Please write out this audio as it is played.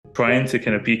trying to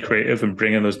kind of be creative and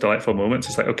bring in those delightful moments.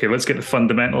 It's like, okay, let's get the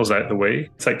fundamentals out of the way.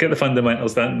 It's like, get the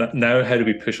fundamentals done. Now, how do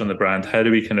we push on the brand? How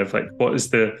do we kind of like, what is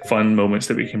the fun moments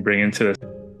that we can bring into this?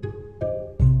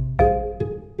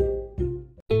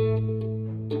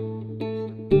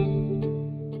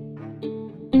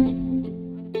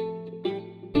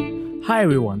 Hi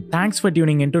everyone, thanks for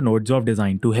tuning into Nodes of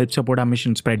Design. To help support our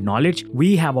mission spread knowledge,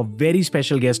 we have a very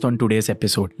special guest on today's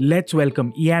episode. Let's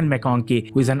welcome Ian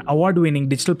McConkey, who is an award-winning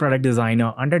digital product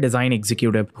designer and a design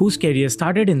executive whose career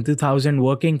started in 2000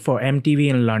 working for MTV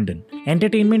in London.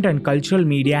 Entertainment and cultural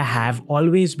media have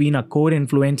always been a core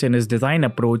influence in his design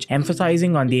approach,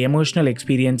 emphasizing on the emotional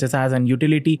experiences as an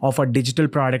utility of a digital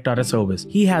product or a service.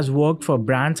 He has worked for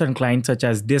brands and clients such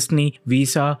as Disney,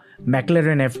 Visa,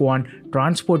 McLaren F1,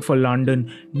 Transport for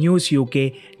London, News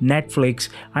UK, Netflix,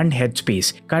 and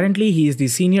Headspace. Currently, he is the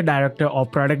Senior Director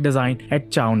of Product Design at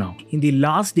ChowNow. In the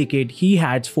last decade, he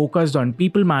has focused on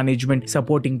people management,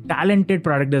 supporting talented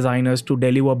product designers to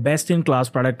deliver best-in-class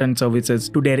product and services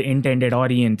to their intended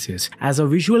audiences. As a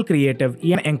visual creative,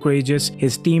 Ian encourages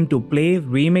his team to play,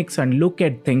 remix, and look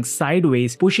at things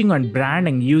sideways, pushing on brand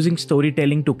and using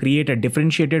storytelling to create a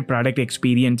differentiated product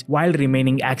experience while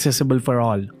remaining accessible for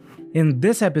all. In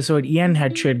this episode, Ian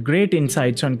had shared great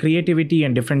insights on creativity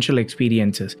and differential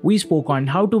experiences. We spoke on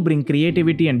how to bring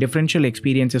creativity and differential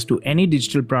experiences to any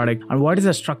digital product and what is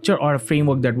a structure or a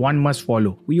framework that one must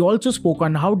follow. We also spoke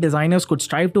on how designers could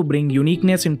strive to bring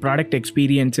uniqueness in product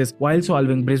experiences while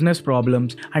solving business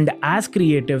problems, and as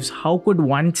creatives, how could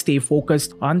one stay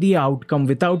focused on the outcome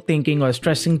without thinking or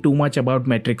stressing too much about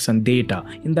metrics and data.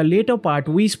 In the later part,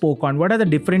 we spoke on what are the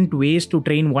different ways to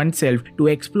train oneself to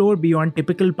explore beyond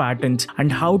typical patterns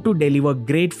and how to deliver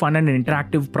great fun and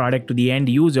interactive product to the end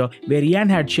user, where Ian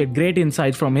had shared great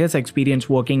insights from his experience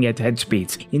working at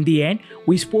Headspace. In the end,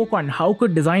 we spoke on how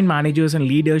could design managers and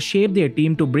leaders shape their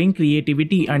team to bring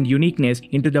creativity and uniqueness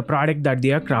into the product that they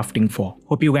are crafting for.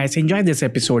 Hope you guys enjoyed this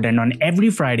episode, and on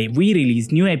every Friday, we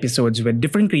release new episodes with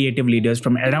different creative leaders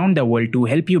from around the world to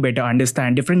help you better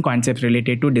understand different concepts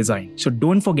related to design. So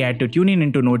don't forget to tune in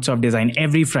into Notes of Design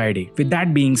every Friday. With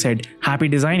that being said, happy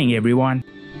designing everyone.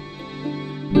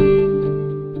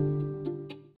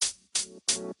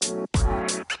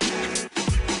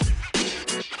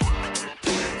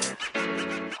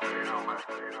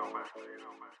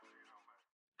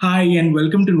 Hi, and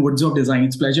welcome to Nodes of Design.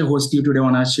 It's a pleasure hosting you today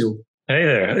on our show. Hey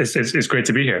there. It's great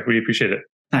to be here. Really appreciate it.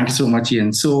 Thank you so much,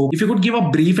 Ian. So if you could give a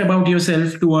brief about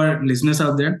yourself to our listeners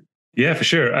out there. Yeah, for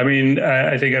sure. I mean,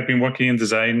 I think I've been working in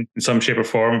design in some shape or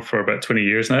form for about 20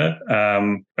 years now.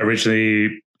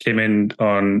 Originally came in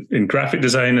graphic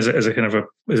design as a kind of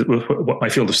what my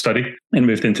field of study, and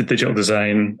moved into digital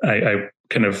design. I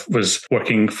kind of was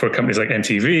working for companies like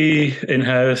MTV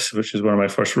in-house, which is one of my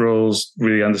first roles,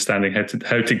 really understanding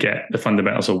how to get the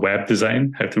fundamentals of web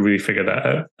design, how to really figure that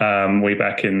out way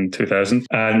back in 2000.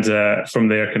 And from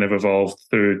there kind of evolved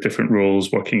through different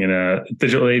roles, working in a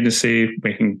digital agency,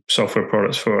 making software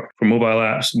products for mobile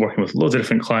apps, working with loads of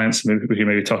different clients. We can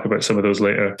maybe talk about some of those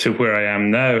later, to where I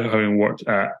am now, having worked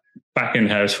back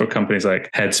in-house for companies like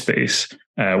Headspace,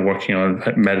 working on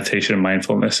meditation and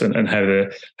mindfulness and how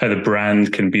the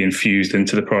brand can be infused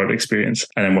into the product experience.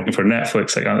 And then working for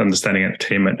Netflix, like understanding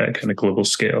entertainment at kind of global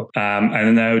scale.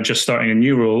 And now just starting a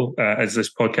new role as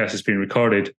this podcast has been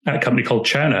recorded at a company called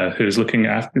ChowNow, who's looking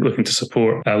to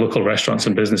support local restaurants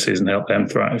and businesses and help them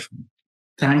thrive.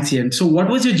 Thanks, Ian. So what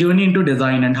was your journey into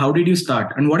design and how did you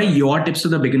start? And what are your tips to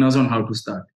the beginners on how to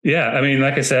start? Yeah, I mean,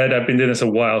 like I said, I've been doing this a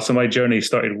while. So my journey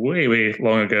started way, way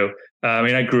long ago. I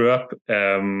mean, I grew up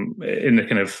in the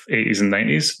kind of 80s and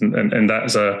 90s, and that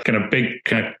was a kind of big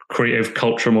kind of creative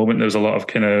culture moment. There was a lot of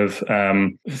kind of,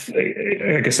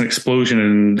 I guess, an explosion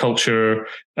in culture.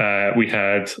 We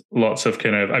had lots of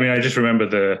kind of, I mean, I just remember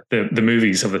the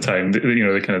movies of the time, the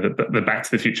kind of the Back to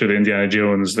the Future, the Indiana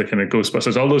Jones, the kind of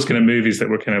Ghostbusters, all those kind of movies that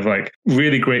were kind of like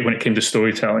really great when it came to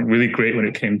storytelling, really great when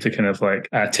it came to kind of like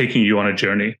taking you on a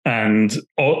journey, and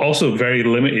also very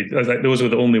limited. Like those were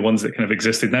the only ones that kind of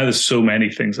existed. Now there's so many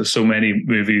things, there's so many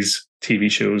movies,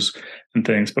 TV shows and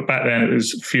things, but back then it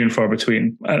was few and far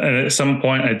between. And at some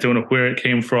point, I don't know where it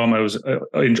came from, I was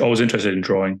always interested in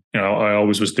drawing. I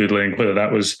always was doodling, whether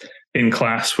that was in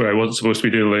class where I wasn't supposed to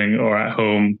be doodling or at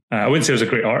home. I wouldn't say I was a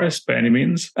great artist by any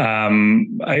means.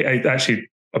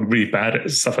 I'm really bad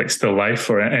at stuff like still life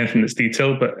or anything that's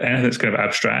detailed, but anything that's kind of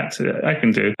abstract, I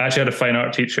can do. I actually had a fine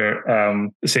art teacher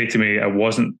say to me, I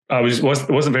wasn't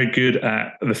very good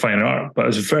at the fine art, but I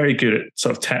was very good at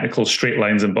sort of technical straight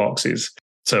lines and boxes.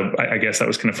 So I guess that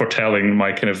was kind of foretelling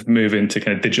my kind of move into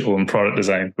kind of digital and product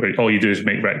design, where all you do is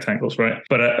make rectangles, right?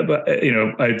 But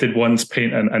I did once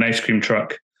paint an ice cream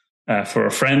truck for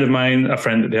a friend of mine, a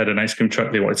friend that they had an ice cream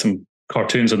truck. They wanted some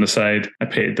cartoons on the side. I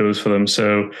painted those for them.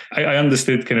 So I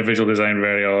understood kind of visual design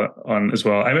very on as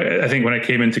well. I think when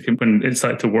it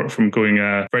started to work from going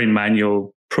a very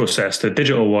manual process to a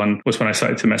digital one was when I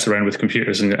started to mess around with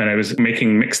computers and I was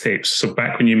making mixtapes. So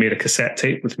back when you made a cassette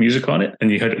tape with music on it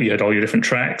and you had all your different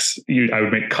tracks, I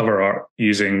would make cover art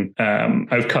using, I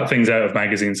would cut things out of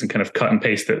magazines and kind of cut and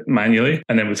paste it manually.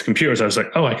 And then with computers, I was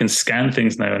like, oh, I can scan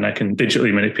things now and I can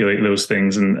digitally manipulate those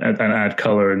things and add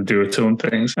color and duotone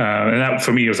things. And that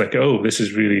for me was like, oh, this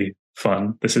is really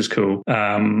fun. This is cool.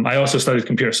 I also studied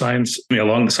computer science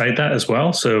alongside that as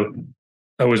well. So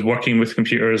I was working with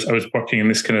computers. I was working in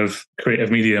this kind of creative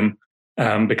medium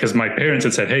because my parents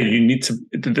had said, hey, you need to,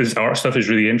 this art stuff is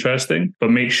really interesting,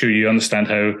 but make sure you understand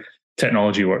how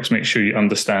technology works. Make sure you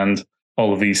understand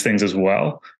all of these things as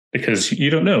well, because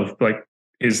you don't know, like,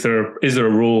 is there a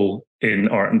role in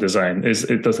art and design? Does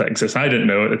that exist? I didn't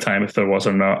know at the time if there was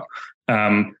or not.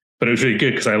 But it was really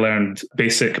good because I learned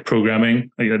basic programming,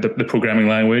 the programming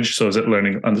language. So I was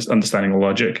learning, understanding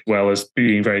logic, as well as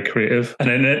being very creative. And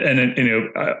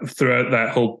then throughout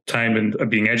that whole time and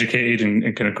being educated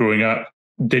and kind of growing up,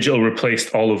 digital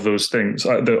replaced all of those things,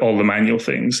 all the manual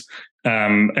things,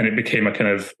 and it became a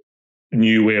kind of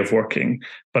new way of working.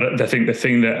 But I think the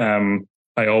thing that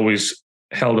I always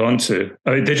held on to,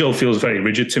 digital feels very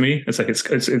rigid to me. It's like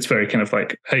it's very kind of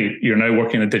like, hey, you're now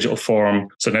working in a digital form,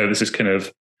 so now this is kind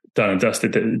of done and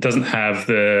dusted. It doesn't have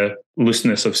the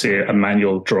looseness of, say, a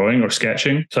manual drawing or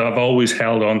sketching. So I've always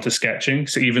held on to sketching.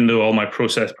 So even though all my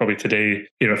process probably today,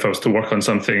 if I was to work on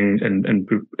something and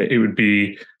it would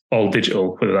be all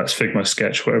digital, whether that's Figma,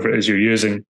 Sketch, whatever it is you're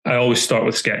using, I always start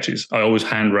with sketches. I always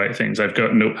handwrite things. I've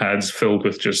got notepads filled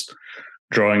with just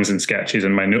drawings and sketches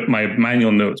and my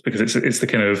manual notes, because it's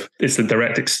the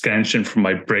direct extension from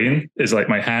my brain is like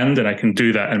my hand, and I can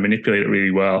do that and manipulate it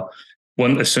really well.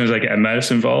 As soon as I get a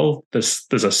mouse involved, there's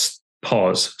a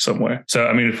pause somewhere. So,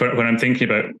 I mean, when I'm thinking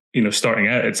about, starting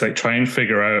out, it's like try and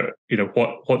figure out,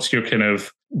 what's your kind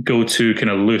of go-to kind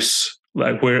of loose,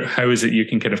 like how is it you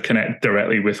can kind of connect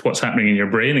directly with what's happening in your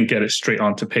brain and get it straight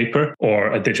onto paper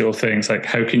or a digital thing. It's like,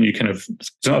 how can you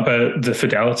it's not about the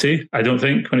fidelity, I don't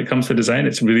think, when it comes to design.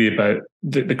 It's really about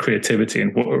the creativity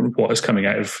and what is coming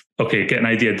out of, okay, get an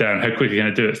idea down. How quickly can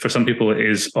I do it? For some people, it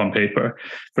is on paper.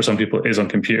 For some people, it is on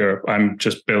computer. I'm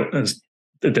just built as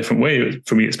a different way.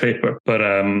 For me, it's paper. But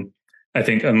I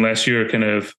think unless you're kind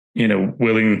of,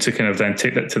 willing to kind of then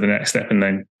take that to the next step and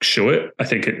then show it, I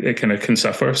think it kind of can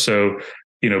suffer. So,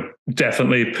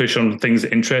 definitely push on things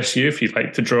that interest you. If you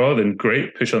like to draw, then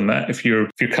great, push on that. If you're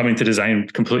coming to design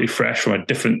completely fresh from a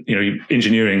different,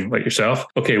 engineering like yourself,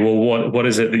 okay, well, what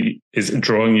is it that is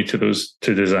drawing you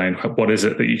to design? What is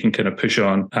it that you can kind of push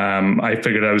on? I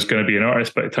figured I was going to be an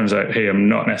artist, but it turns out, hey, I'm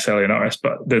not necessarily an artist,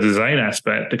 but the design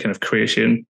aspect, the kind of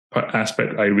creation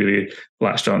aspect, I really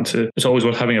latched onto. It's always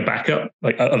worth having a backup,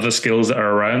 like other skills that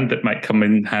are around that might come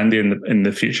in handy in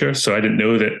the future. So I didn't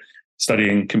know that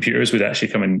studying computers would actually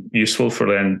come in useful for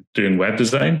then doing web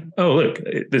design. Oh, look,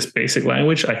 this basic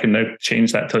language, I can now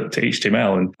change that to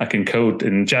HTML and I can code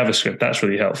in JavaScript. That's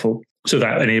really helpful. So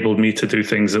that enabled me to do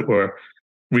things that were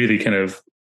really kind of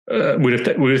would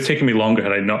have taken me longer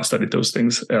had I not studied those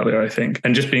things earlier, I think.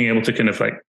 And just being able to kind of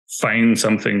like find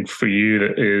something for you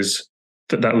that is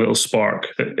that little spark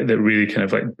that really kind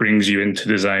of like brings you into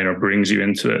design or brings you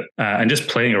into it, and just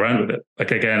playing around with it.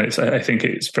 Like, again, I think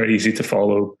it's very easy to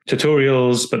follow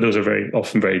tutorials, but those are very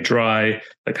often very dry.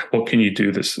 Like, what can you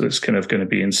do that's kind of going to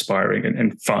be inspiring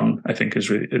and fun, I think is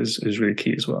really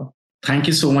key as well. Thank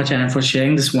you so much, Anna, for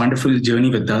sharing this wonderful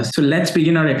journey with us. So let's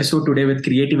begin our episode today with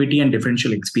creativity and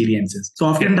differential experiences. So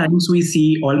oftentimes we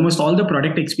see almost all the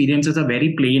product experiences are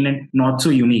very plain and not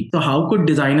so unique. So how could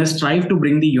designers strive to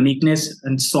bring the uniqueness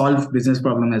and solve business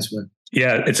problem as well?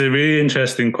 Yeah, it's a really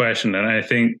interesting question. And I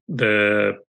think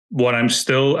I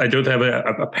don't have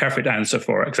a perfect answer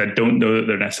for it, because I don't know that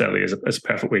there necessarily is a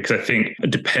perfect way. Because I think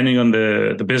depending on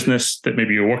the business that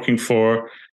maybe you're working for,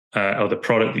 or the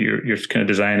product that you're kind of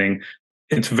designing,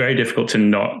 it's very difficult to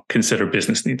not consider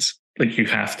business needs. Like, you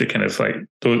have to kind of like,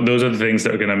 those are the things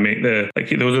that are going to make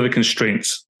those are the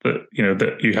constraints that,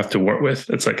 that you have to work with.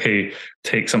 It's like, hey,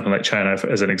 take something like China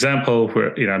as an example,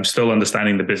 where, I'm still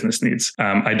understanding the business needs.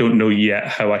 I don't know yet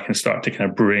how I can start to kind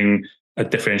of bring a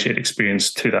differentiated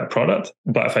experience to that product.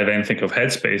 But if I then think of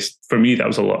Headspace, for me, that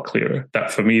was a lot clearer.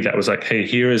 That was like, hey,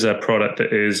 here is a product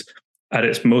that is at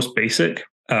its most basic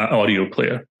audio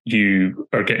player. You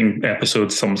are getting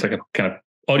episodes, almost like a kind of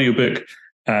audiobook,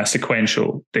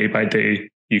 sequential, day by day.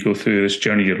 you go through this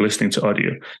journey, you're listening to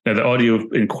audio. Now, the audio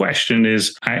in question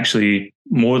is actually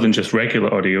more than just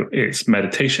regular audio. It's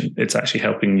meditation. It's actually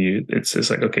helping you. It's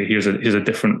like, okay, here's a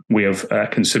different way of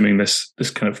consuming this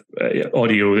kind of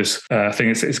audio, this thing.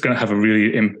 It's going to have a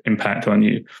really impact on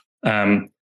you.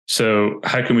 So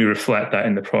how can we reflect that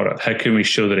in the product? How can we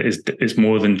show that it's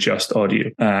more than just audio?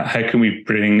 How can we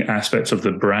bring aspects of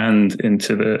the brand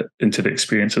into the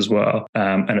experience as well?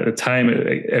 And at the time,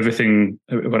 everything,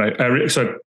 when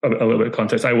so a little bit of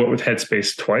context, I worked with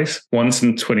Headspace twice, once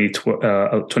in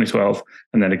 2012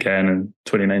 and then again in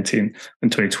 2019. In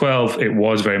 2012, it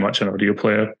was very much an audio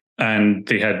player, and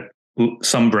they had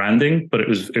some branding, but it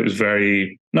was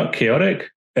very, not chaotic.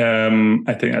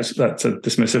 I think that's a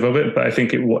dismissive of it, but I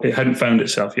think it hadn't found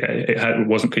itself yet. It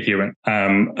wasn't coherent.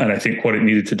 And I think what it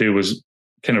needed to do was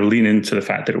kind of lean into the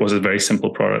fact that it was a very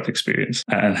simple product experience.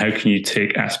 And how can you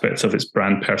take aspects of its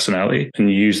brand personality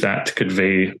and use that to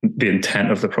convey the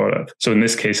intent of the product? So in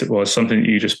this case, it was something that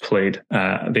you just played.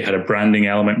 They had a branding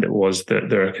element that was their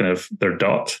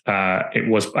dot. It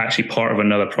was actually part of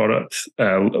another product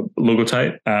logo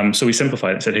type. So we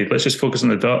simplified it and said, hey, let's just focus on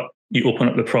the dot. You open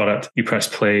up the product, you press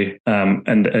play,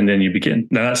 and then you begin.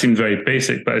 Now that seemed very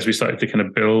basic, but as we started to kind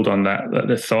of build on that,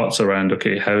 the thoughts around,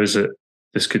 okay, how is it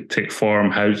this could take form?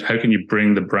 How can you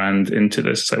bring the brand into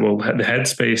this? It's like, well, the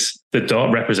headspace, the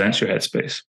dot represents your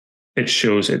headspace. It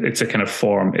shows it's a kind of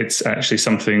form. It's actually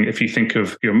something, if you think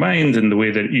of your mind and the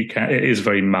way that you can, it is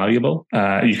very malleable.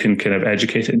 You can kind of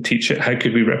educate it and teach it. How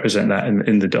could we represent that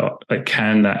in the dot? Like,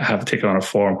 can that have taken on a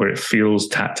form where it feels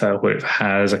tactile, where it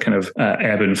has a kind of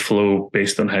ebb and flow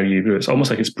based on how you do it? It's almost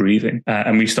like it's breathing.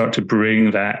 And we start to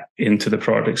bring that into the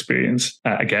product experience.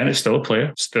 Again, it's still a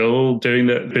player, still doing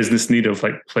the business need of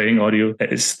like playing audio.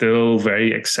 It's still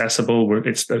very accessible.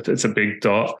 It's a big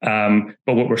dot.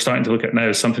 But what we're starting to look at now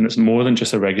is something that's more than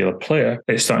just a regular player.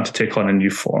 It's starting to take on a new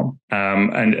form.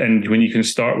 And when you can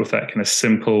start with that kind of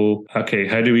simple, okay,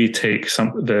 how do we take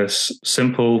this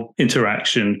simple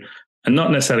interaction and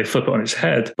not necessarily flip it on its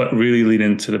head, but really lean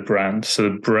into the brand. So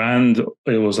the brand,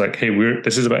 it was like, hey,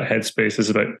 this is about headspace. This is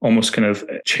about almost kind of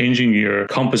changing your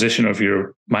composition of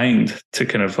your mind to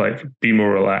kind of like be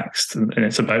more relaxed. And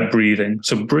it's about breathing.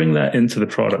 So bring that into the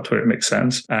product where it makes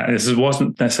sense. And this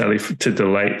wasn't necessarily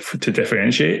to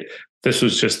differentiate. This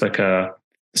was just like a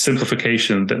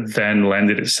simplification that then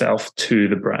lended itself to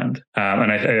the brand.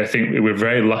 And I think we're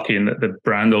very lucky in that the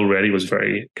brand already was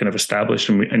very kind of established.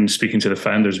 And speaking to the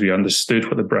founders, we understood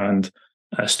what the brand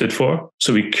stood for.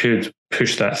 So we could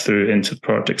push that through into the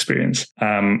product experience.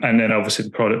 And then obviously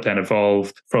the product then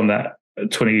evolved from that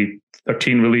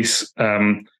 2013 release.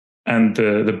 And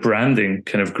the branding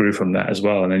kind of grew from that as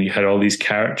well. And then you had all these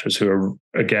characters who are,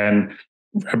 again,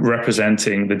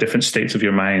 representing the different states of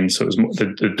your mind. So it was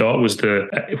the dot was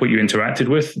what you interacted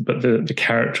with, but the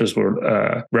characters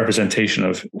were representation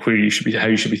of where you should be, how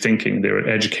you should be thinking. They were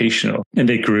educational, and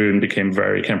they grew and became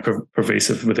very kind of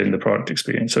pervasive within the product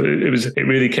experience. So it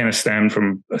really kind of stemmed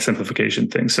from a simplification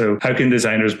thing. So how can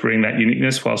designers bring that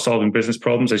uniqueness while solving business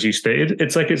problems, as you stated?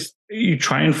 It's like you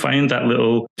try and find that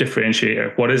little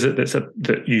differentiator. What is it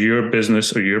that your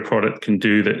business or your product can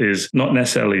do that is not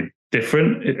necessarily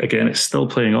different? Again, it's still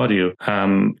playing audio.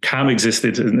 Calm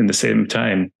existed in the same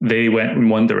time. They went in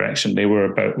one direction. They were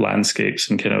about landscapes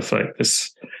and kind of like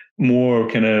this more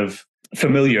kind of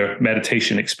familiar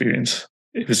meditation experience.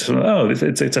 It was,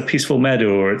 it's a peaceful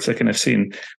meadow, or it's a kind of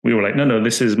scene. We were like, no,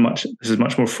 this is much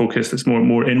more focused. It's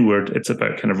more inward. It's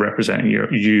about kind of representing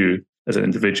you as an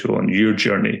individual and your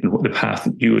journey and what the path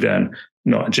that you would end,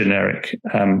 not a generic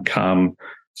calm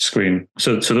screen.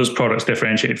 So those products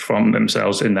differentiated from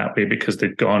themselves in that way because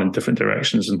they'd gone in different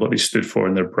directions, and what they stood for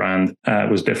in their brand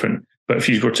was different. But if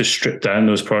you were to strip down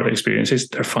those product experiences,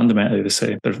 they're fundamentally the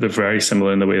same. They're very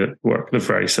similar in the way that they work. They're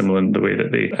very similar in the way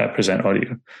that they present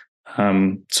audio.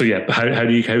 So yeah,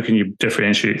 how can you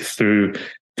differentiate through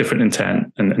different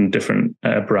intent and different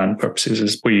brand purposes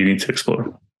is where you need to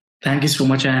explore. Thank you so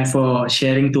much, Anne, for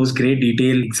sharing those great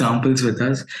detailed examples with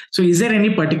us. So is there any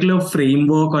particular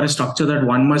framework or a structure that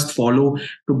one must follow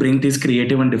to bring these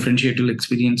creative and differentiated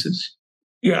experiences?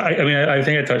 Yeah, I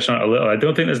think I touched on it a little. I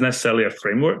don't think there's necessarily a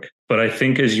framework, but I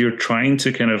think as you're trying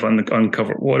to kind of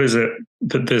uncover what is it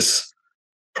that this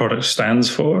product stands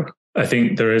for, I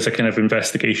think there is a kind of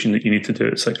investigation that you need to do.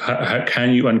 It's like, how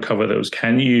can you uncover those?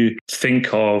 Can you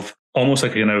think of almost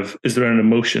like a kind of, is there an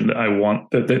emotion that I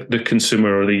want the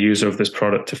consumer or the user of this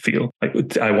product to feel?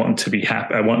 Like, I want them to be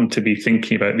happy. I want them to be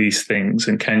thinking about these things.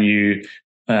 And can you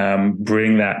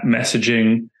bring that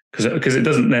messaging? Because it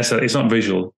doesn't necessarily, it's not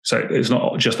visual. So it's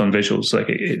not just on visuals. Like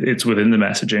it's within the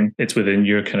messaging. It's within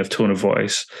your kind of tone of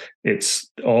voice. It's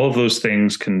all of those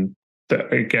things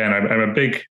that again, I'm a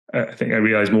big, I think I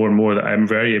realize more and more that I'm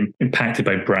very impacted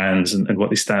by brands and what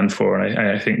they stand for. And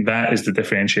I think that is the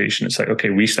differentiation. It's like, okay,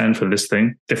 we stand for this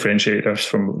thing, differentiate us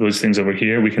from those things over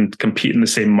here. We can compete in the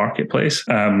same marketplace.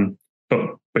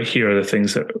 But here are the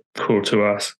things that are core to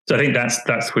us. So I think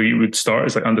that's where you would start,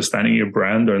 is like understanding your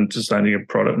brand or understanding your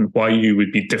product and why you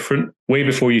would be different. Way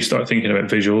before you start thinking about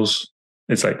visuals,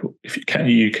 it's like, if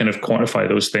you kind of quantify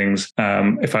those things.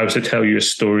 If I was to tell you a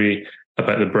story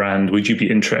about the brand, would you be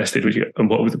interested? And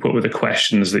what were the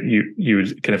questions that you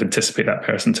would kind of anticipate that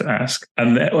person to ask?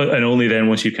 And only then,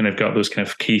 once you kind of got those kind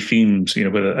of key themes,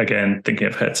 whether, again, thinking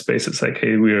of Headspace, it's like,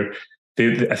 hey,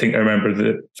 I think I remember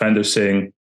the founders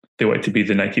saying they wanted to be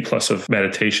the Nike Plus of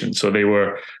meditation. So they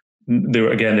were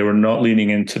not leaning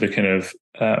into the kind of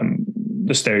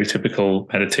the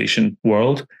stereotypical meditation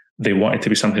world. They wanted to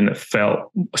be something that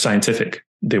felt scientific.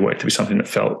 They wanted to be something that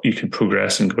felt you can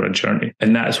progress and go on a journey.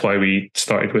 And that's why we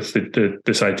started with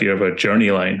this idea of a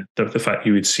journey line, the fact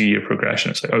you would see your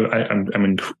progression. It's like, oh,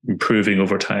 I'm improving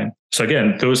over time. So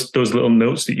again, those little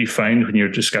notes that you find when you're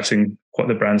discussing what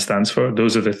the brand stands for,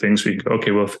 those are the things where you go,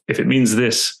 okay, well, if it means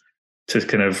this to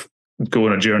kind of go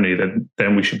on a journey,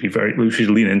 then we should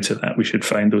lean into that. We should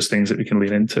find those things that we can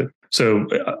lean into. So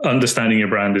understanding your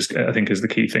brand is the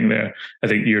key thing there. I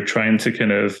think you're trying to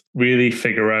kind of really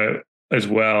figure out as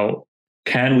well,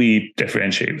 can we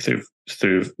differentiate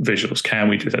through visuals? Can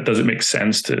we do that? Does it make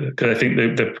sense to? Because I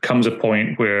think there comes a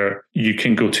point where you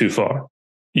can go too far.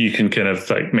 You can kind of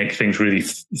like make things really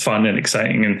fun and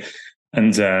exciting,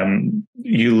 and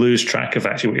you lose track of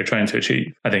actually what you're trying to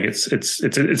achieve. I think it's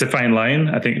a fine line.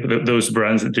 I think those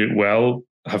brands that do it well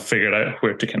have figured out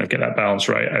where to kind of get that balance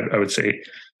right. I would say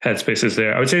Headspace is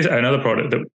there. I would say another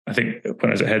product that I think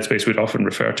when I was at Headspace we'd often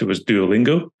refer to as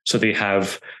Duolingo. So they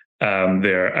have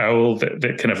their owl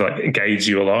that kind of like guides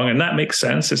you along, and that makes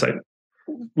sense. It's like,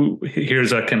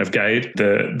 here's a kind of guide.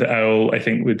 The owl, I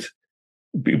think, would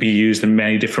be used in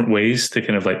many different ways to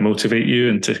kind of like motivate you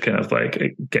and to kind of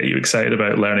like get you excited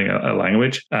about learning a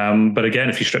language. But again,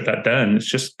 if you strip that down, it's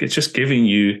just giving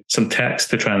you some text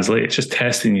to translate. It's just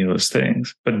testing you those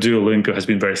things. But Duolingo has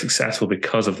been very successful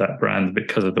because of that brand,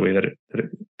 because of the way that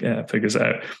it figures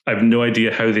out. I have no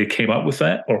idea how they came up with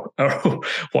that or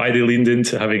why they leaned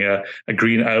into having a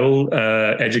green owl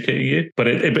educating you, but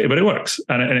it works,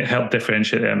 and it helped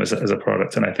differentiate them as a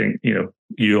product. And I think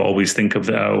you always think of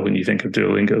the owl when you think of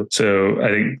Duolingo. So I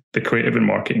think the creative and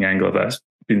marketing angle of that's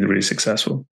been really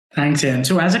successful. Thanks, Ian.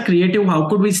 So as a creative, how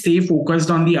could we stay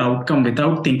focused on the outcome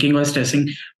without thinking or stressing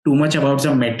too much about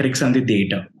some metrics and the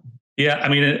data? Yeah, I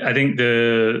mean, I think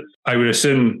I would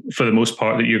assume for the most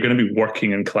part that you're going to be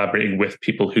working and collaborating with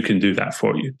people who can do that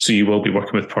for you. So you will be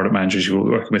working with product managers, you will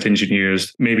be working with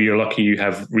engineers. Maybe you're lucky you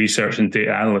have research and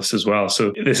data analysts as well.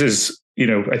 So this is,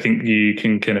 I think you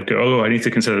can kind of go, oh, I need to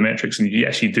consider the metrics. And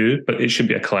yes, you do, but it should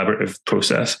be a collaborative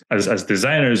process. As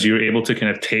designers, you're able to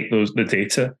kind of take the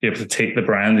data, you're able to take the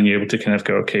brand, and you're able to kind of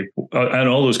go, okay, and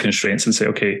all those constraints, and say,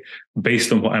 okay,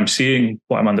 based on what I'm seeing,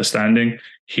 what I'm understanding,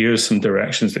 here's some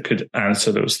directions that could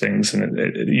answer those things.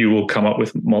 And you will come up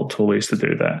with multiple ways to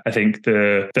do that. I think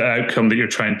the outcome that you're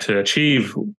trying to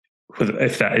achieve,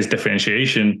 if that is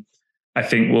differentiation, I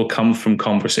think will come from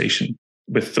conversation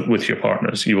with your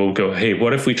partners. You will go, hey,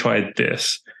 what if we tried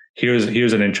this? Here's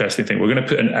an interesting thing. We're going to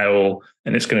put an owl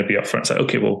and it's going to be up front. It's like,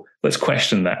 okay, well, let's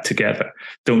question that together.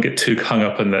 Don't get too hung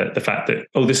up on the fact that,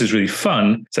 oh, this is really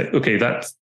fun. It's like, okay,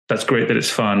 that's great that it's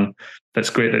fun. That's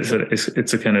great that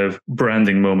it's a kind of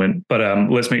branding moment, but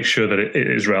let's make sure that it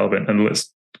is relevant, and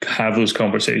let's have those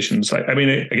conversations. I mean,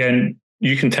 again,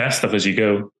 you can test stuff as you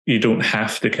go. You don't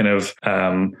have to kind of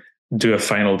do a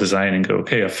final design and go,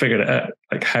 okay, I've figured it out.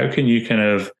 Like, how can you kind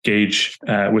of gauge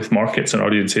with markets and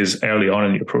audiences early on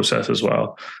in your process as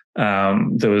well?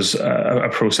 There was a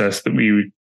process that we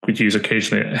would use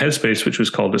occasionally at Headspace, which was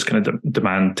called this kind of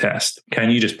demand test. Can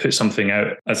you just put something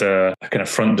out as a kind of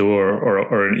front door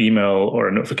or an email or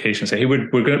a notification, say, hey,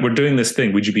 we're doing this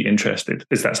thing. Would you be interested?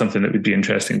 Is that something that would be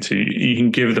interesting to you? You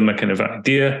can give them a kind of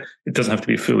idea. It doesn't have to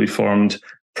be a fully formed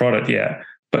product yet,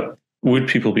 but would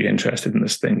people be interested in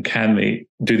this thing?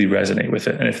 Do they resonate with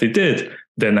it? And if they did,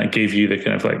 then that gave you the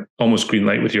kind of like almost green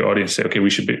light with your audience, say, okay, we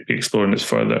should be exploring this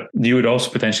further. You would also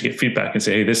potentially get feedback and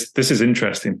say, hey, this is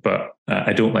interesting, but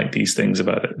I don't like these things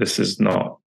about it. This is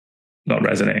not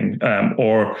resonating.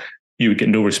 Or you would get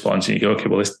no response and you go, okay,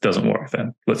 well, this doesn't work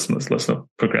then. Let's not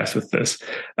progress with this.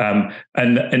 And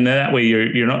in that way,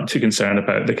 you're not too concerned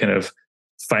about the kind of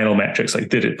final metrics, like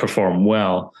did it perform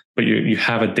well, but you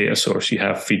have a data source, you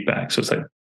have feedback. So it's like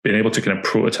being able to kind of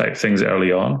prototype things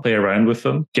early on, play around with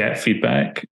them, get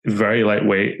feedback, very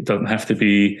lightweight. It doesn't have to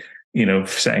be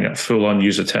setting up full on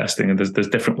user testing, and there's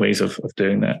different ways of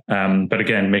doing that. But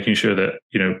again, making sure that,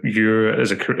 you're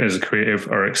as a creative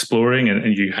are exploring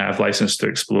and you have license to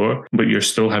explore, but you're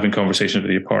still having conversations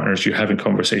with your partners, you're having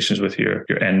conversations with your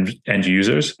end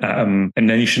users. And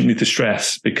then you shouldn't need to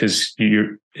stress, because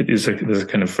there's a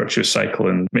kind of virtuous cycle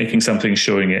in making something,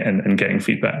 showing it, and getting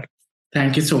feedback.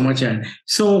 Thank you so much, Anne.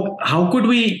 So how could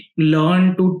we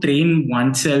learn to train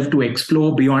oneself to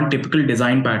explore beyond typical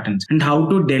design patterns, and how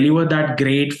to deliver that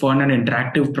great, fun and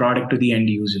interactive product to the end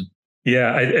user?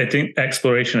 Yeah, I think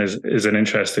exploration is an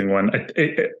interesting one.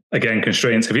 Again,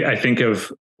 constraints. I think of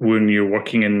when you're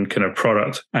working in kind of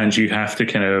product and you have to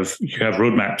you have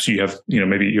roadmaps, you have,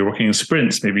 maybe you're working in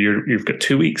sprints, maybe you've got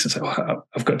 2 weeks. It's like, oh,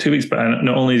 I've got 2 weeks, but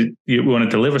not only you want to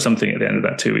deliver something at the end of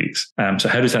that 2 weeks. So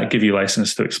how does that give you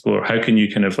license to explore? How can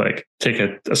you kind of like take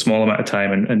a small amount of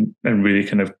time and really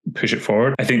kind of push it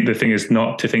forward? I think the thing is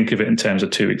not to think of it in terms of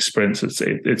 2 week sprints.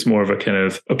 It's more of a kind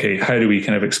of, okay, how do we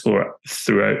kind of explore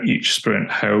throughout each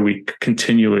sprint? How are we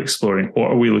continually exploring?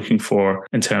 What are we looking for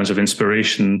in terms of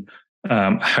inspiration?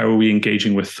 How are we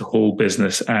engaging with the whole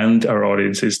business and our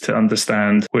audiences to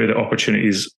understand where the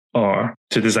opportunities are?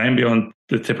 To design beyond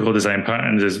the typical design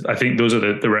patterns I think those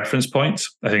are the reference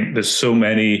points. I think there's so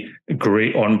many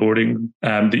great onboarding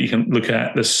that you can look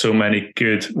at. There's so many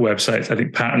good websites. I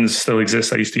think patterns still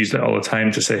exist. I used to use that all the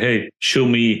time to say, hey, show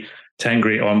me 10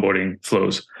 great onboarding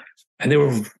flows. And they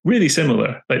were really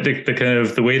similar. Like the kind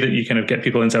of the way that you kind of get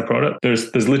people into a product.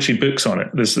 There's literally books on it.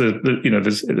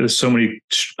 There's so many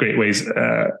great ways.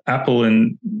 Apple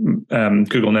and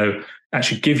Google now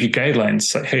actually give you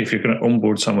guidelines like, hey, if you're going to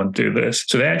onboard someone, do this.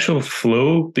 So the actual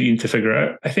flow that you need to figure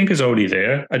out, I think, is already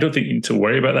there. I don't think you need to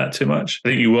worry about that too much. I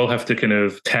think you will have to kind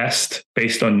of test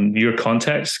based on your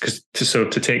context, because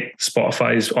to take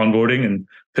Spotify's onboarding and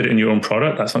put it in your own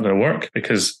product, that's not going to work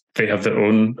because they have their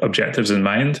own objectives in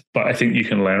mind. But I think you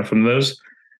can learn from those.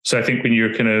 So I think when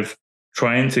you're kind of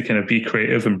trying to kind of be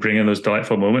creative and bring in those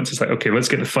delightful moments, it's like, okay, let's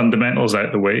get the fundamentals out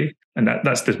of the way. And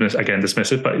that's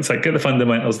dismissive, but it's like, get the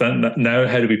fundamentals done. Now,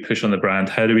 how do we push on the brand?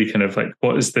 How do we kind of like,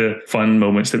 what is the fun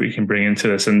moments that we can bring into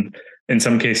this? And in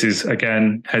some cases,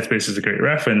 again, Headspace is a great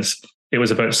reference. It was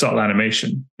about subtle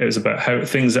animation. It was about how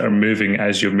things that are moving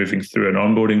as you're moving through an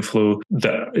onboarding flow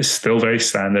that is still very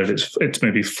standard. It's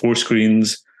maybe 4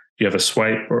 screens. You have a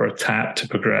swipe or a tap to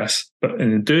progress. But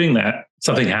in doing that,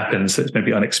 something happens that's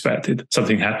maybe unexpected.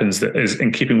 Something happens that is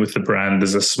in keeping with the brand.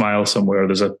 There's a smile somewhere.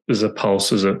 There's a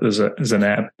pulse. There's an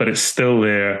ebb, but it's still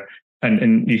there.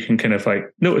 And you can kind of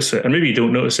like notice it. And maybe you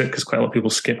don't notice it because quite a lot of people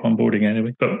skip onboarding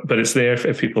anyway, but it's there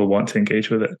if people want to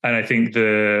engage with it. And I think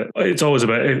it's always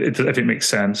about it, if it makes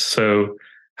sense. So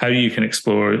how you can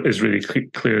explore is really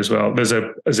clear as well. There's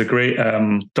a great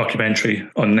documentary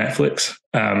on Netflix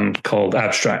called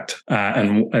Abstract,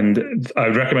 and I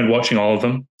would recommend watching all of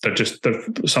them.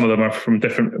 Some of them are from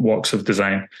different walks of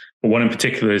design, but one in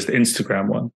particular is the Instagram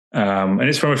one, and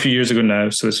it's from a few years ago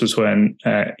now. So this was when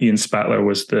Ian Spatler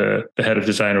was the head of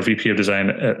design or VP of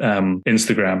design at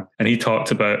Instagram, and he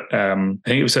talked about I think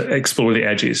it was explore the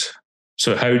edges.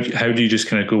 So how do you just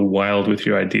kind of go wild with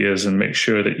your ideas and make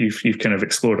sure that you've kind of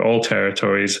explored all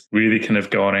territories, really kind of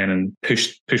gone in and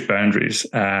push boundaries?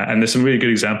 And there's some really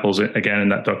good examples again in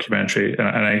that documentary, and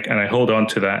I hold on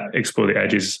to that explore the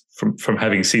edges from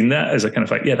having seen that as a kind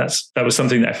of like, yeah, that was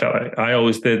something that I felt like I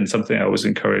always did and something I always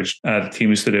encouraged the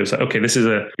teams to do. It's like, okay,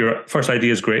 your first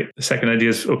idea is great, the second idea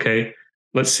is okay.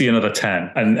 Let's see another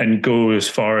 10 and go as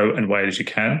far out and wide as you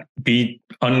can. Be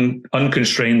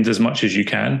unconstrained as much as you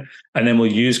can. And then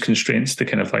we'll use constraints to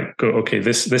kind of like go, okay,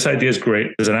 this idea is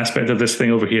great. There's an aspect of this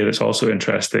thing over here that's also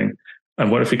interesting. And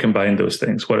what if we combine those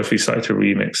things? What if we started to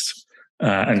remix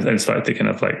and started to kind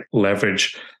of like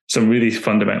leverage some really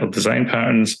fundamental design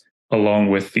patterns along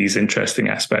with these interesting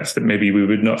aspects that maybe we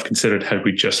would not have considered had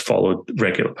we just followed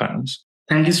regular patterns.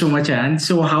 Thank you so much, Anne.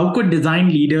 So how could design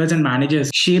leaders and managers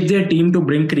shape their team to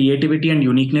bring creativity and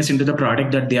uniqueness into the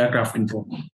product that they are crafting for?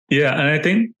 Yeah, and I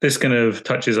think this kind of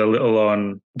touches a little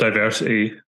on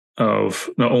diversity of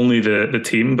not only the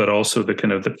team, but also the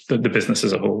kind of the business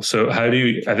as a whole. So when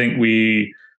you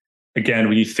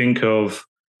think of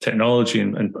technology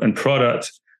and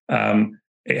product,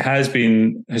 it has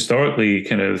been historically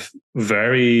kind of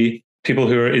very people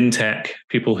who are in tech,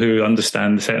 people who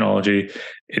understand the technology.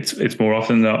 It's more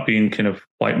often not being kind of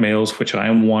white males, which I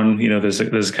am one.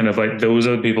 There's kind of like those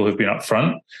are the people who've been up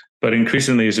front. But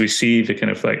increasingly, as we see the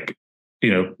kind of like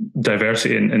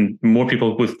diversity and more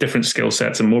people with different skill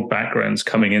sets and more backgrounds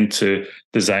coming into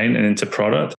design and into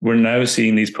product, we're now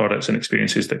seeing these products and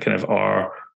experiences that kind of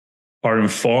are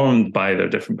informed by their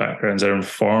different backgrounds, are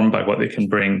informed by what they can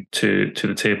bring to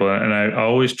the table. And I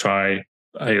always try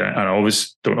I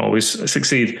always don't always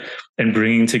succeed in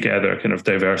bringing together a kind of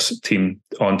diverse team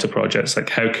onto projects. Like,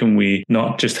 how can we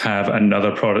not just have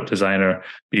another product designer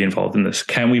be involved in this?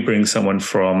 Can we bring someone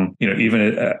from,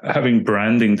 even having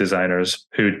branding designers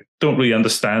who don't really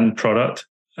understand product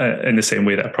in the same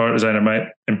way that a product designer might,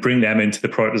 and bring them into the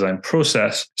product design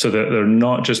process so that they're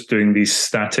not just doing these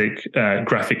static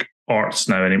graphic arts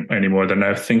now anymore. They're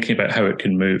now thinking about how it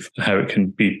can move, how it can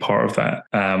be part of that.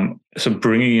 So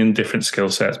bringing in different skill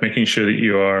sets, making sure that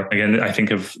you are, again, I think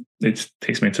it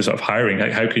takes me into sort of hiring.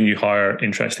 Like, how can you hire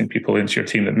interesting people into your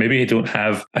team that maybe don't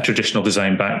have a traditional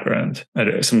design background?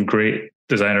 Some great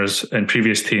designers in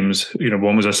previous teams,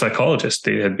 one was a psychologist.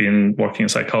 They had been working in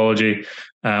psychology,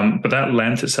 but that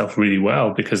lent itself really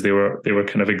well because they were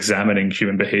kind of examining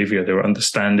human behavior. They were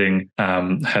understanding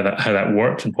how that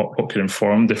worked and what could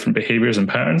inform different behaviors and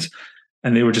patterns.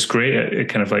 And they were just great at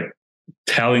kind of like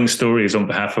telling stories on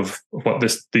behalf of what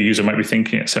the user might be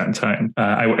thinking at a certain time.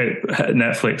 At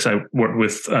Netflix, I worked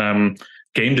with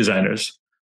game designers.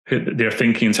 They're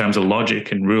thinking in terms of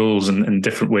logic and rules and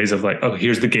different ways of like, oh,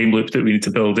 here's the game loop that we need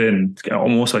to build in,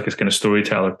 almost like a kind of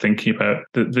storyteller thinking about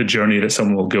the journey that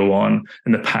someone will go on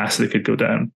and the path they could go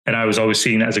down. And I was always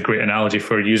seeing that as a great analogy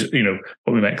for user,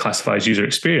 what we might classify as user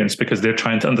experience, because they're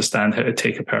trying to understand how to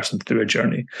take a person through a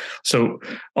journey. So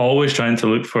always trying to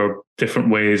look for different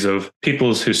ways of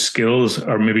people's whose skills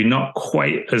are maybe not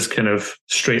quite as kind of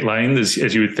straight lined as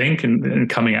you would think, and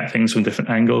coming at things from different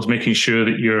angles, making sure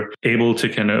that you're able to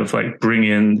kind of like bring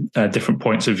in different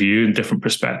points of view and different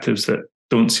perspectives that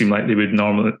don't seem like they would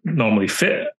normally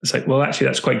fit. It's like, well, actually,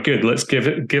 that's quite good. Let's give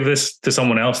this to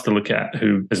someone else to look at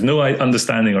who has no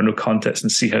understanding or no context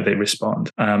and see how they respond.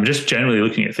 Just generally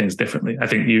looking at things differently. I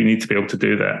think you need to be able to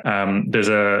do that. There's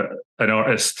an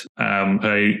artist who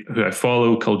I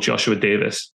follow called Joshua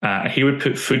Davis. He would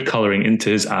put food coloring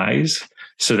into his eyes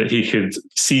so that he could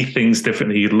see things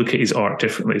differently. He'd look at his art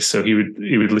differently. So he would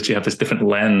literally have this different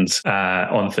lens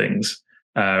on things.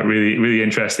 Really, really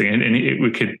interesting. And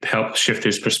it could help shift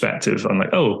his perspective on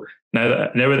like, oh, now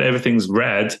that everything's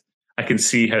red, I can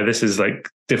see how this is like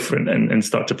different and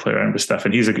start to play around with stuff.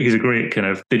 And he's a great kind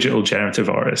of digital generative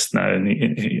artist now.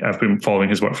 And I've been following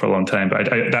his work for a long time, but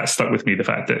that stuck with me. The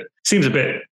fact that it seems a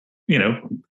bit,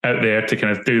 out there to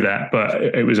kind of do that, but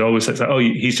it was always like, oh,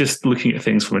 he's just looking at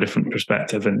things from a different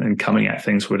perspective and coming at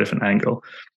things from a different angle.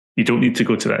 You don't need to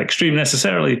go to that extreme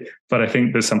necessarily, but I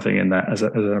think there's something in that as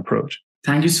an approach.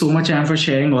 Thank you so much, Ian, for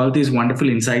sharing all these wonderful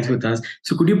insights with us.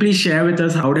 So could you please share with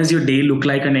us, how does your day look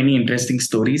like and any interesting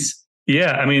stories?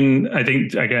 Yeah, I mean, I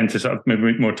think, again, to sort of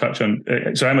maybe more touch on,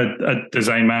 so I'm a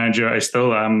design manager. I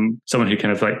still am someone who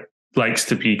kind of likes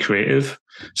to be creative.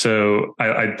 So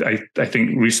I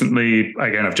think recently,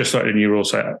 again, I've just started a new role,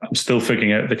 so I'm still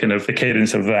figuring out the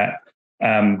cadence of that.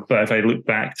 But if I look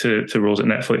back to roles at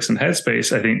Netflix and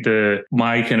Headspace, I think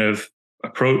my kind of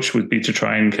approach would be to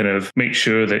try and kind of make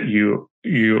sure that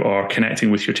you are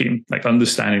connecting with your team, like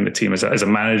understanding the team as a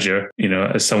manager,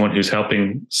 as someone who's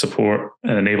helping support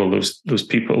and enable those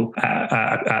people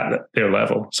at their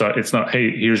level. So it's not,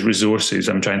 hey, here's resources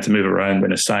I'm trying to move around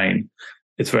and assign.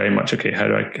 It's very much, okay,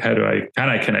 can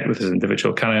I connect with this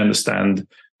individual? Can I understand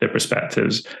their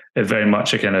perspectives? It's very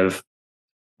much a kind of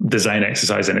design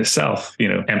exercise in itself,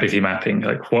 empathy mapping,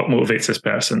 like what motivates this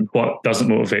person, what doesn't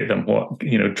motivate them, what,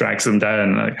 drags them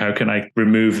down, like how can I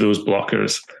remove those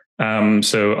blockers?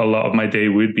 So a lot of my day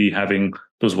would be having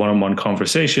those one-on-one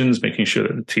conversations, making sure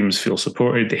that the teams feel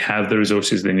supported, they have the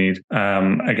resources they need.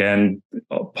 Again,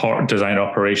 part design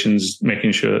operations,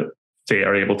 making sure they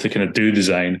are able to kind of do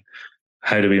design.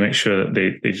 How do we make sure that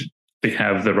they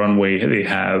have the runway, they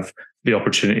have the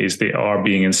opportunities, they are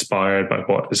being inspired by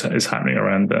what is happening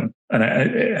around them. And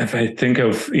if I think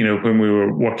of, when we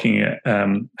were working at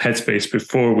Headspace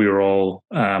before we were all,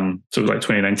 so like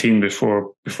 2019,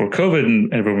 before COVID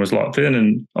and everyone was locked in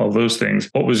and all those things,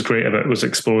 what was great about it was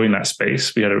exploring that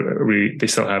space. We had they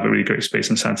still have a really great space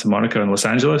in Santa Monica and Los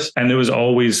Angeles. And there was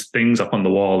always things up on the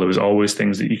wall. There was always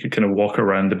things that you could kind of walk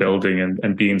around the building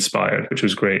and be inspired, which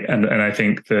was great. And I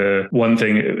think the one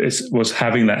thing was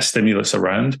having that stimulus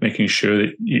around, making sure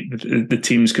that the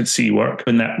teams could see work.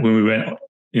 When we went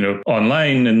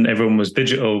online and everyone was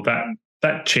digital,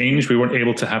 that changed. We weren't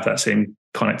able to have that same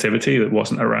connectivity that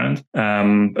wasn't around.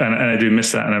 And I do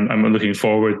miss that. And I'm looking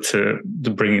forward to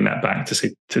bringing that back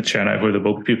to churn out where there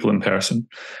will be people in person.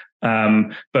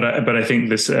 But I think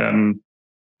this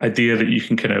idea that you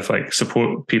can kind of like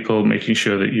support people, making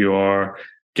sure that you are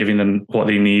giving them what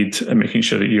they need and making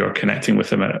sure that you are connecting with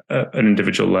them at an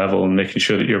individual level and making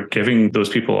sure that you're giving those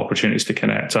people opportunities to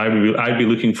connect. So I'd be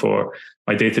looking for,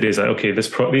 my day-to-day is like, okay, these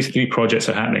 3 projects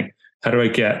are happening. How do I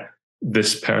get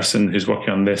this person who's working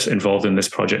on this involved in this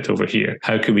project over here?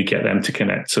 How can we get them to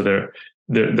connect? So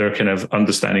they're kind of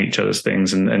understanding each other's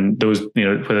things, and those,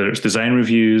 whether it's design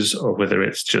reviews or whether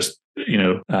it's just,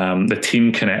 the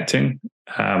team connecting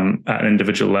at an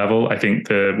individual level. I think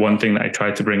the one thing that I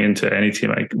try to bring into any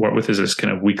team I work with is this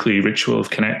kind of weekly ritual of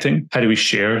connecting. How do we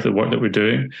share the work that we're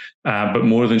doing? But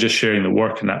more than just sharing the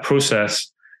work in that process,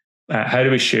 how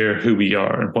do we share who we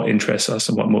are and what interests us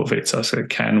and what motivates us?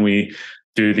 Can we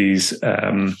do these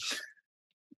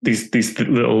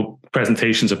little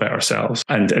presentations about ourselves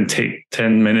and take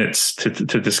 10 minutes to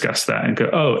discuss that and go,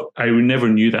 oh, I never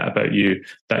knew that about you.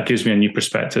 That gives me a new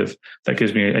perspective. That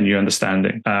gives me a new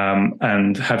understanding.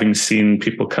 And having seen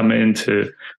people come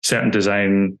into certain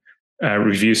design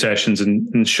review sessions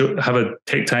and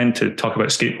take time to talk about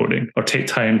skateboarding, or take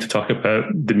time to talk about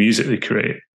the music they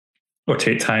create, or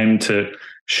take time to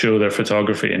show their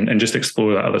photography and just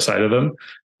explore that other side of them,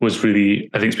 was really,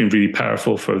 I think it's been really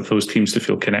powerful for those teams to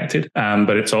feel connected.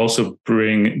 But it's also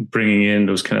bringing in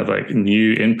those kind of like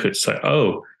new inputs, like,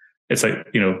 oh, it's like,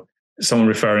 someone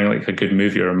referring like a good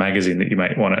movie or a magazine that you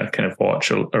might want to kind of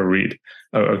watch or read,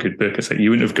 or a good book. It's like,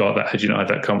 you wouldn't have got that had you not had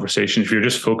that conversation. If you're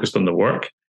just focused on the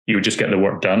work, you would just get the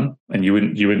work done, and you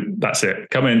wouldn't, that's it.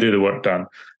 Come in and do the work done.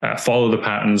 Follow the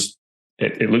patterns.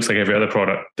 It looks like every other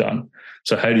product done.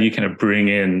 So how do you kind of bring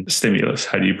in stimulus?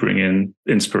 How do you bring in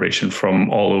inspiration from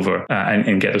all over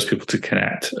and get those people to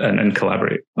connect and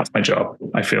collaborate? That's my job,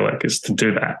 I feel like, is to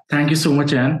do that. Thank you so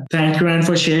much, Ian. Thank you, Ian,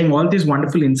 for sharing all these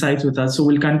wonderful insights with us. So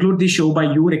we'll conclude the show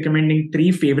by you recommending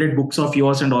 3 favorite books of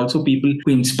yours and also people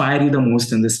who inspire you the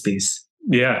most in this space.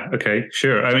 Yeah. Okay.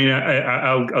 Sure. I mean,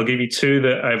 I'll give you 2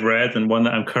 that I've read and one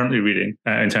that I'm currently reading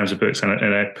in terms of books, and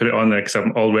I put it on there because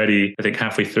I'm already, I think,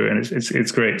 halfway through, and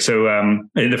it's great. So,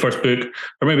 in the first book,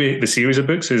 or maybe the series of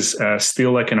books, is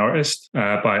 "Steal Like an Artist"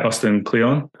 by Austin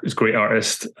Kleon. He's a great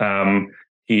artist.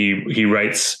 He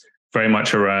writes very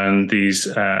much around the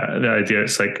idea.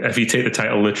 It's like, if you take the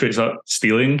title literally, it's not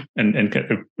stealing and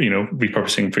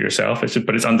repurposing for yourself.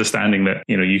 But it's understanding that,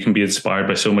 you can be inspired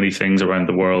by so many things around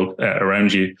the world,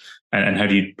 around you. And how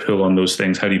do you pull on those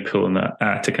things? How do you pull on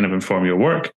that to kind of inform your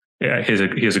work? Yeah,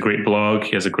 he has a great blog.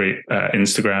 He has a great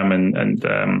Instagram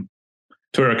and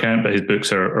Twitter account, but his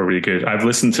books are really good. I've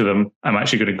listened to them. I'm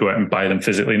actually going to go out and buy them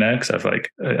physically now, because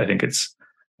I think it's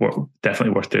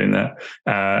definitely worth doing that.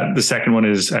 The second one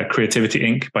is Creativity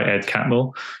Inc. by Ed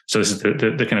Catmull. So this is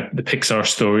the kind of the Pixar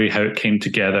story, how it came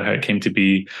together, how it came to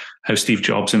be, how Steve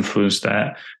Jobs influenced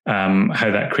that, how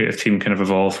that creative team kind of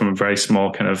evolved from a very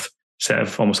small kind of set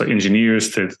of almost like engineers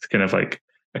to kind of like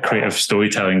a creative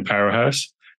storytelling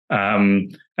powerhouse.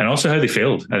 And also how they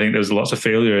failed. I think there was lots of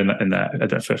failure in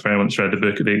that. For anyone that's read the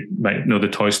book, they might know the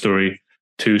Toy Story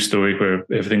 2 story where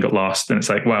everything got lost, and it's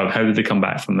like, wow, how did they come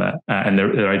back from that? And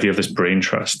their idea of this brain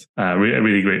trust. A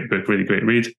really great book, really great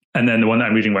read. And then the one that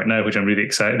I'm reading right now, which I'm really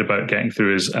excited about getting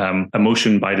through, is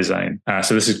Emotion by Design.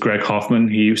 So this is Greg Hoffman.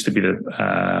 He used to be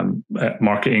the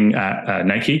marketing at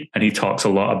Nike, and he talks a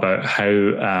lot about how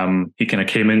he kind of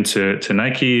came into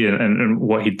Nike and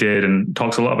what he did, and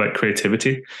talks a lot about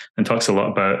creativity, and talks a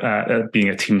lot about being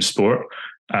a team sport.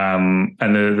 And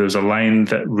there's a line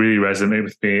that really resonated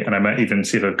with me, and I might even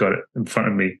see if I've got it in front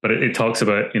of me, but it talks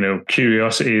about,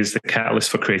 curiosity is the catalyst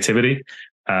for creativity.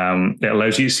 It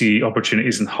allows you to see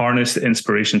opportunities and harness the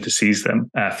inspiration to seize them.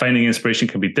 Finding inspiration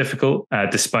can be difficult,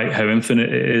 despite how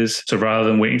infinite it is. So rather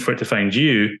than waiting for it to find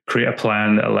you, create a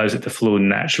plan that allows it to flow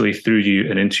naturally through you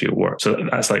and into your work. So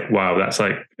that's like, wow, that's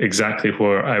like exactly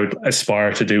where I would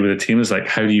aspire to do with a team, is like,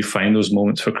 how do you find those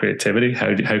moments for creativity?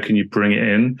 How can you bring it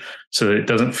in so that it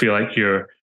doesn't feel like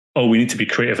we need to be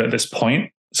creative at this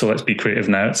point, so let's be creative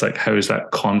now. It's like, how is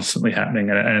that constantly happening?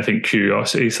 And I think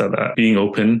curiosity, so that being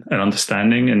open and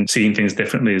understanding and seeing things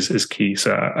differently is key.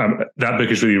 So that book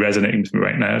is really resonating with me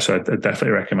right now. So I definitely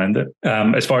recommend it.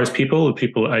 As far as the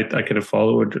people I could have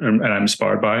followed and I'm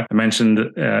inspired by, I mentioned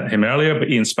him earlier, but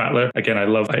Ian Spatler, again,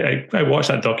 I watched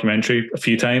that documentary a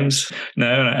few times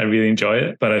now, and I really enjoy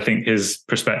it. But I think his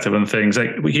perspective on things,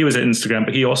 like, he was at Instagram,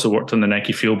 but he also worked on the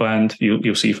Nike Fuel Band.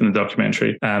 You'll see from the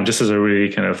documentary, just as a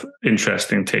really kind of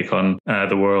interesting take on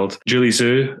the world. Julie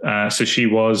Zhu, so she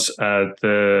was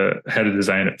the head of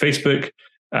design at Facebook.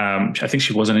 I think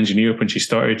she was an engineer when she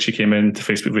started. She came into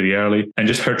Facebook really early, and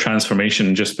just her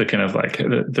transformation, just the kind of like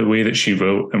the way that she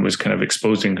wrote and was kind of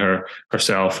exposing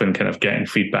herself and kind of getting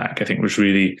feedback, I think was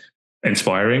really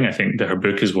inspiring. I think that her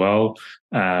book as well,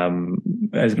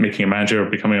 as making a manager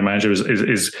or becoming a manager,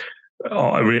 is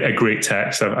a great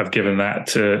text. I've given that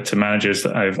to managers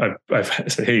that I've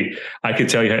said, hey, I could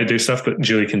tell you how to do stuff, but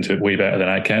Julie can do it way better than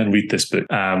I can. Read this book.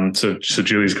 So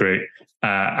Julie's great.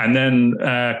 And then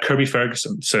Kirby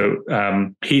Ferguson. So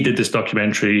he did this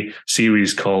documentary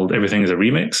series called Everything is a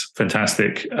Remix.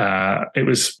 Fantastic. It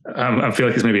was, I feel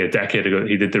like it's maybe a decade ago that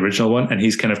he did the original one, and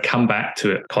he's kind of come back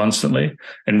to it constantly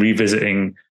and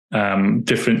revisiting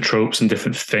different tropes and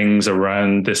different things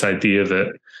around this idea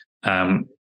that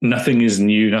nothing is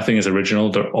new, nothing is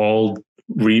original. They're all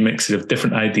remixes of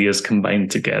different ideas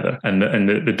combined together, and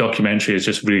the documentary is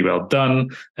just really well done.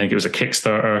 I think it was a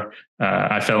Kickstarter.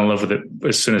 I fell in love with it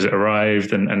as soon as it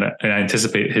arrived, and I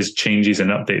anticipate his changes and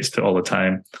updates to all the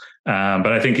time.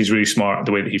 But I think he's really smart.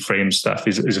 The way that he frames stuff,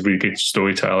 he's a really good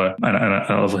storyteller, and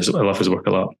I love his work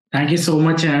a lot. Thank you so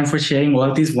much, Ian, for sharing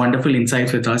all these wonderful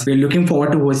insights with us. We're looking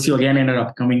forward to host you again in our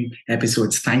upcoming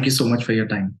episodes. Thank you so much for your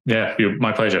time. Yeah,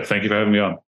 my pleasure. Thank you for having me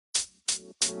on.